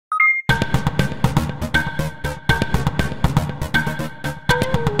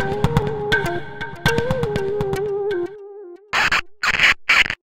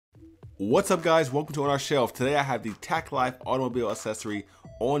What's up guys, welcome to On Our Shelf. Today I have the Tacklife Automobile Accessory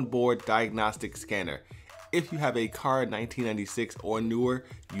Onboard Diagnostic Scanner. If you have a car 1996 or newer,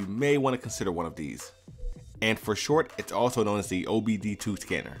 you may want to consider one of these. And for short, it's also known as the OBD2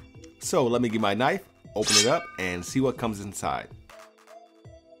 scanner. So let me get my knife, open it up, and see what comes inside.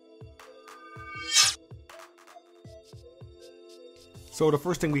 So the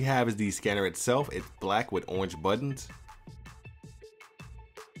first thing we have is the scanner itself. It's black with orange buttons.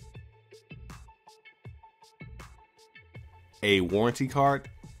 A warranty card,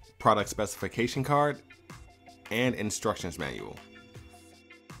 product specification card, and instructions manual.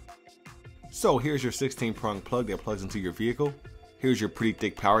 So here's your 16-prong plug that plugs into your vehicle. Here's your pretty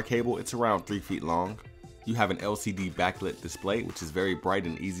thick power cable. It's around 3 feet long. You have an LCD backlit display, which is very bright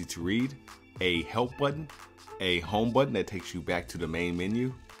and easy to read. A help button, a home button that takes you back to the main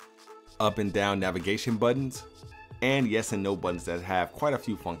menu, up and down navigation buttons, and yes and no buttons that have quite a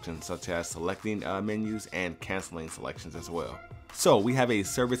few functions, such as selecting menus and canceling selections as well. So we have a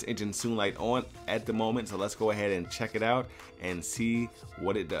service engine soon light on at the moment, so let's go ahead and check it out and see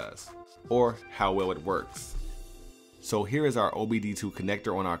what it does, or how well it works. So here is our OBD2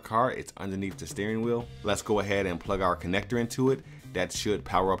 connector on our car. It's underneath the steering wheel. Let's go ahead and plug our connector into it. That should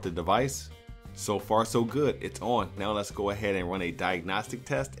power up the device. So far so good, it's on. Now let's go ahead and run a diagnostic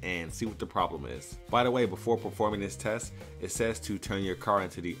test and see what the problem is. By the way, before performing this test, it says to turn your car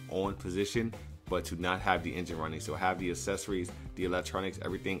into the on position, but to not have the engine running. So have the accessories, the electronics,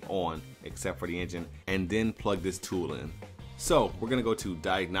 everything on except for the engine, and then plug this tool in. So we're gonna go to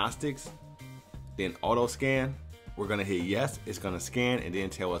diagnostics, then auto scan. We're gonna hit yes, it's gonna scan and then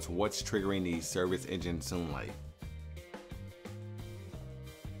tell us what's triggering the service engine soon light.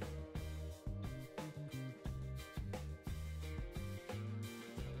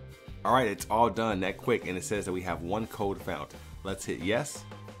 Alright, it's all done that quick, and it says that we have one code found. Let's hit yes,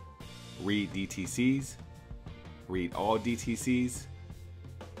 read DTCs, read all DTCs,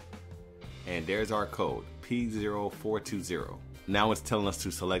 and there's our code, P0420. Now it's telling us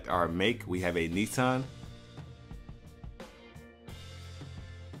to select our make. We have a Nissan.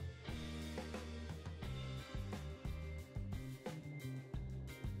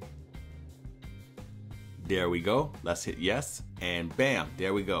 There we go. Let's hit yes, and bam,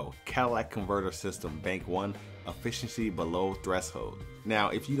 there we go. Cadillac converter system, bank 1, efficiency below threshold. Now,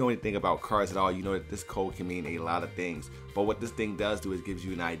 if you know anything about cars at all, you know that this code can mean a lot of things, but what this thing does do is gives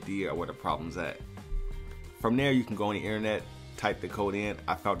you an idea of where the problem's at. From there, you can go on the internet, type the code in.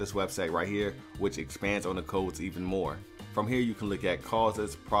 I found this website right here, which expands on the codes even more. From here, you can look at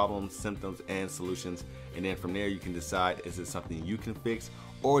causes, problems, symptoms, and solutions, and then from there, you can decide, is it something you can fix,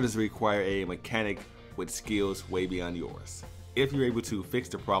 or does it require a mechanic with skills way beyond yours. If you're able to fix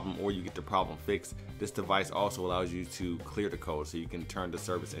the problem or you get the problem fixed, this device also allows you to clear the code so you can turn the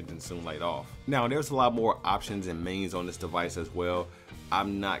service engine soon light off. Now there's a lot more options and menus on this device as well.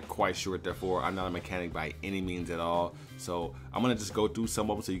 I'm not quite sure what they're for. I'm not a mechanic by any means at all. So I'm gonna just go through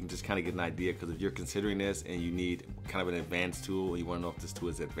some of them so you can just kind of get an idea, because if you're considering this and you need kind of an advanced tool, you wanna know if this tool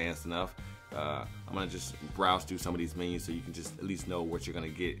is advanced enough, I'm gonna just browse through some of these menus so you can just at least know what you're gonna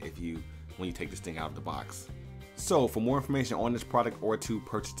get when you take this thing out of the box. So for more information on this product or to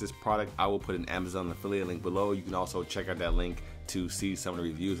purchase this product, I will put an Amazon affiliate link below. You can also check out that link to see some of the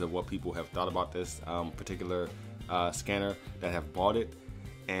reviews of what people have thought about this particular scanner that have bought it.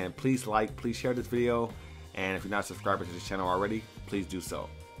 And please please share this video, and if you're not subscribed to this channel already, please do so.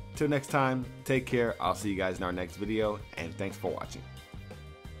 Till next time, take care. I'll see you guys in our next video, and thanks for watching.